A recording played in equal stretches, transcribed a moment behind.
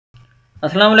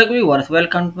Assalamu alaikum viewers,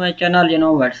 welcome to my channel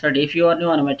Genome Study. If you are new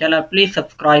on my channel, please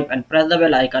subscribe and press the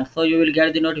bell icon so you will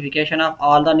get the notification of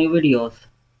all the new videos.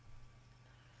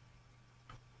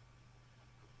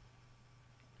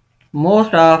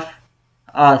 Most of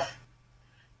us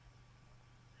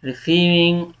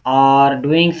receiving or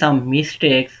doing some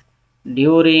mistakes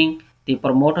during the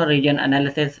promoter region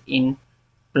analysis in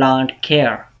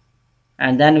plantCARE,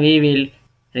 and then we will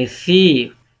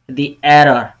receive the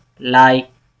error like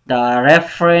the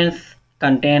reference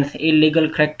contains illegal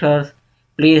characters,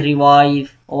 please revise,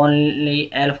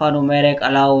 only alpha-numeric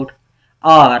allowed,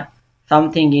 or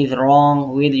something is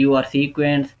wrong with your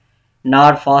sequence,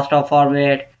 not fasta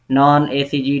format,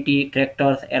 non-ACGT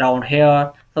characters around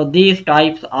here. So these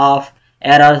types of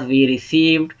errors we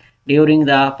received during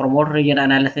the promoter region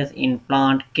analysis in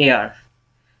plantCARE.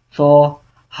 So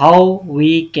how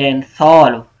we can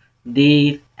solve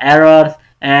these errors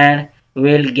and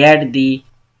will get the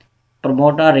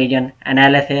promoter region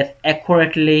analysis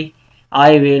accurately,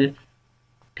 I will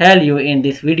tell you in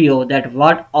this video that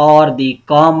what are the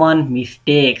common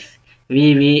mistakes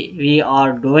we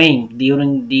are doing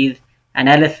during these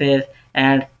analysis,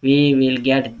 and we will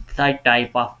get such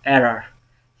type of error.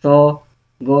 So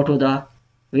go to the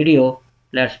video,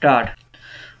 let's start.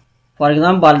 For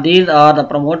example, these are the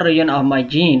promoter region of my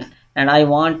genes and I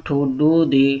want to do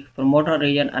the promoter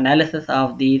region analysis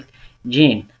of these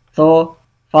genes. So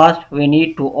first we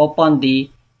need to open the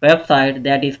website,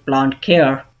 that is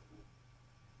plantCARE.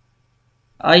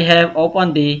 I have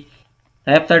opened the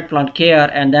website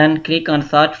plantCARE and then click on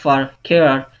search for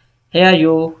care. Here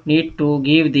you need to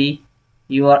give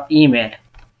your email.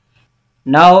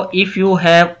 Now if you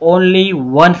have only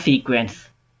one sequence,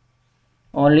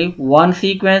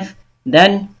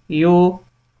 then you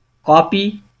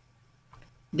copy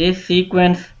this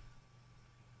sequence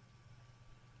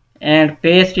and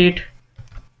paste it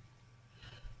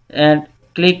and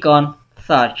click on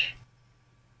search.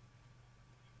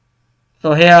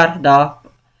 So here the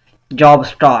job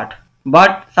start.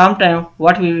 But sometime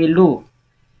what we will do,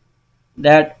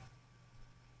 that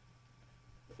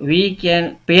we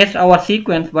can paste our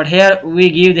sequence, but here we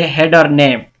give the header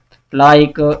name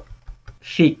like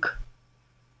seq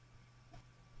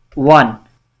 1,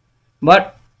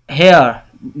 but here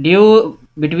due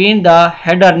between the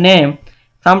header name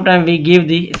sometimes we give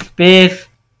the space,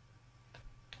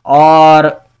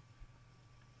 or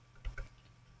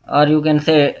you can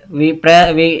say we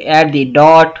add the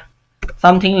dot,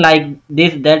 something like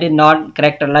this. That is not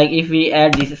correct. Like if we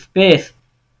add this space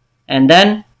and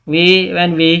then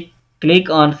when we click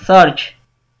on search,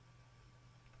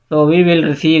 so we will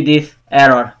receive this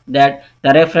error that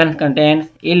the reference contains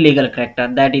illegal character,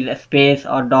 that is a space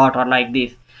or dot or like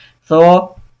this.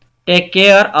 So take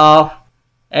care of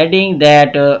adding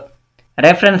that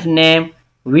reference name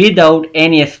without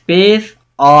any space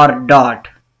or dot.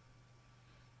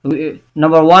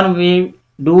 Number one, we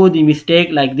do the mistake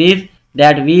like this,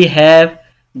 that we have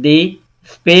the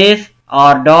space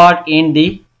or dot in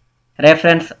the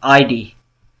reference ID.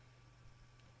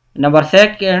 Number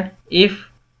second, if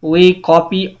we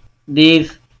copy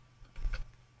these,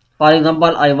 for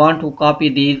example I want to copy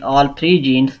these all three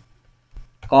genes,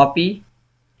 copy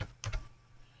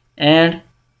and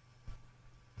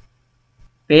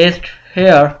paste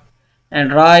here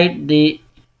and write the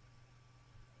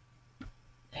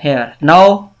here.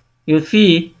 Now you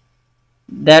see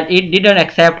that it didn't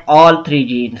accept all three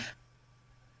genes,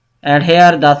 and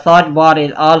here the search bar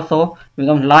is also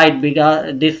becomes light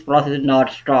because this process is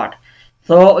not start.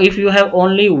 So if you have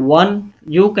only one,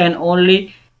 you can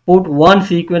only put one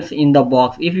sequence in the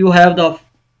box. If you have the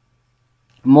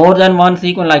more than one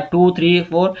sequence like 2, 3,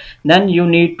 4, then you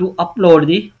need to upload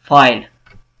the file.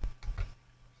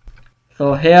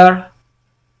 So here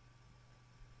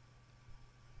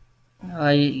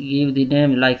I give the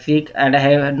name like seq and I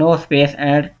have no space,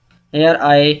 and here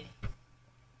I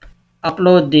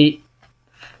upload the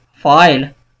file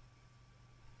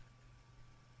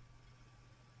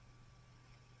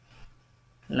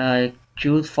like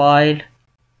choose file,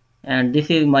 and this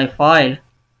is my file,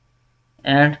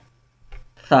 and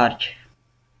search.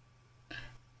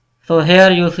 So here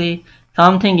you see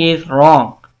something is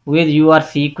wrong with your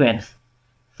sequence.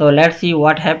 So let's see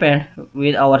what happened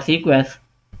with our sequence.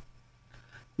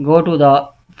 Go to the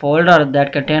folder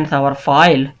that contains our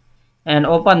file and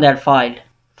open that file.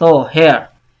 So here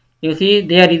you see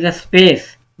there is a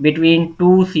space between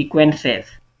two sequences.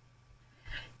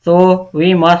 So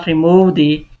we must remove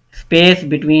the space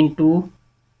between two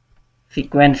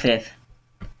sequences.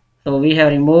 So we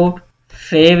have removed,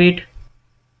 save it,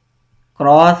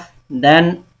 cross,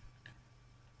 then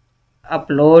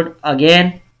upload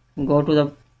again, go to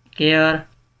the care.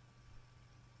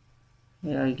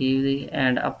 Here give the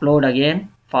and upload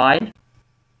again file,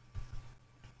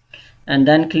 and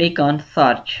then click on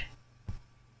search.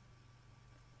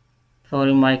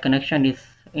 Sorry, my connection is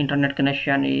internet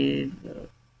connection is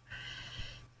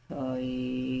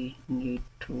I need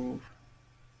to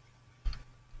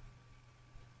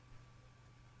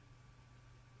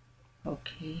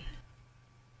okay.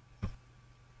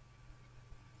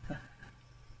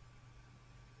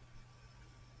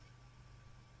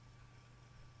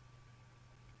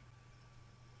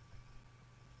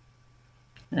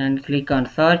 And click on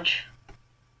search.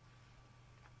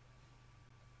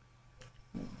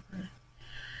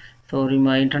 Sorry,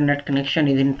 my internet connection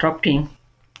is interrupting.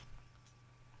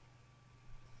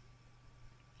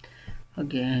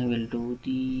 Again, I will do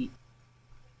the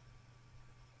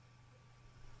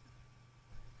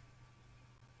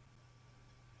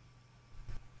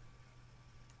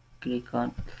click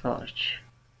on search.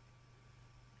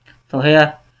 So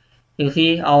here you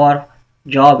see our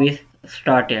job is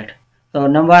started. So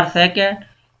number second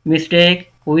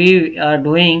mistake we are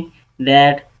doing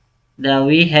that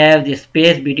we have the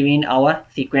space between our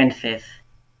sequences.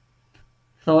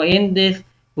 So in this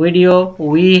video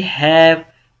we have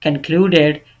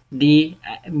concluded the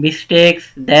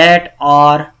mistakes that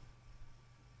are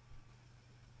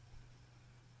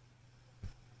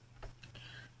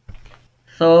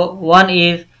so one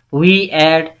is we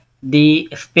add the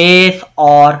space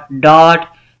or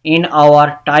dot in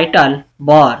our title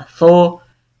bar. So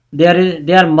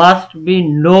there must be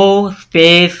no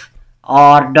space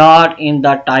or dot in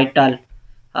the title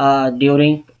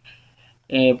during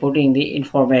putting the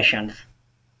informations.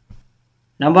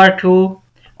 Number two,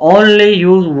 only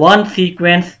use one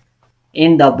sequence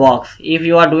in the box. If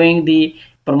you are doing the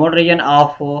promoter region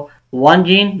of one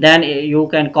gene, then you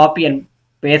can copy and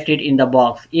paste it in the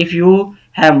box. If you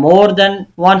have more than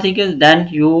one sequence, then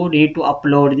you need to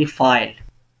upload the file.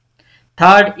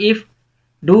 Third, if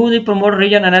do the promoter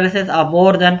region analysis of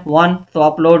more than one, so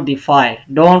upload the file.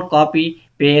 Don't copy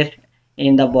paste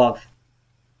in the box.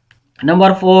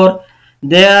 Number 4,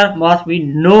 there must be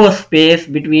no space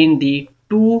between the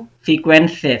two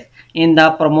sequences in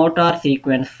the promoter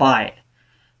sequence file.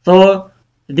 So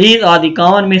these are the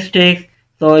common mistakes.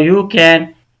 So you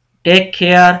can take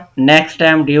care next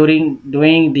time during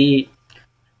doing the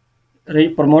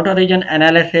promoter region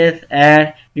analysis,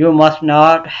 and you must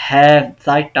not have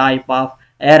such type of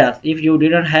errors. If you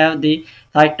didn't have the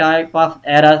such type of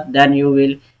errors, then you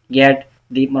will get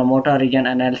the promoter region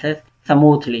analysis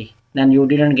smoothly. Then you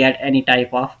didn't get any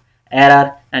type of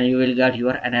error and you will get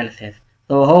your analysis.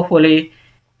 So hopefully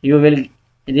you will,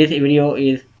 this video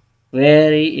is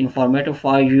very informative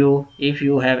for you. If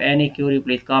you have any query,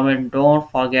 please comment.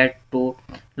 Don't forget to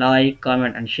like,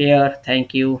 comment and share.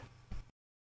 Thank you.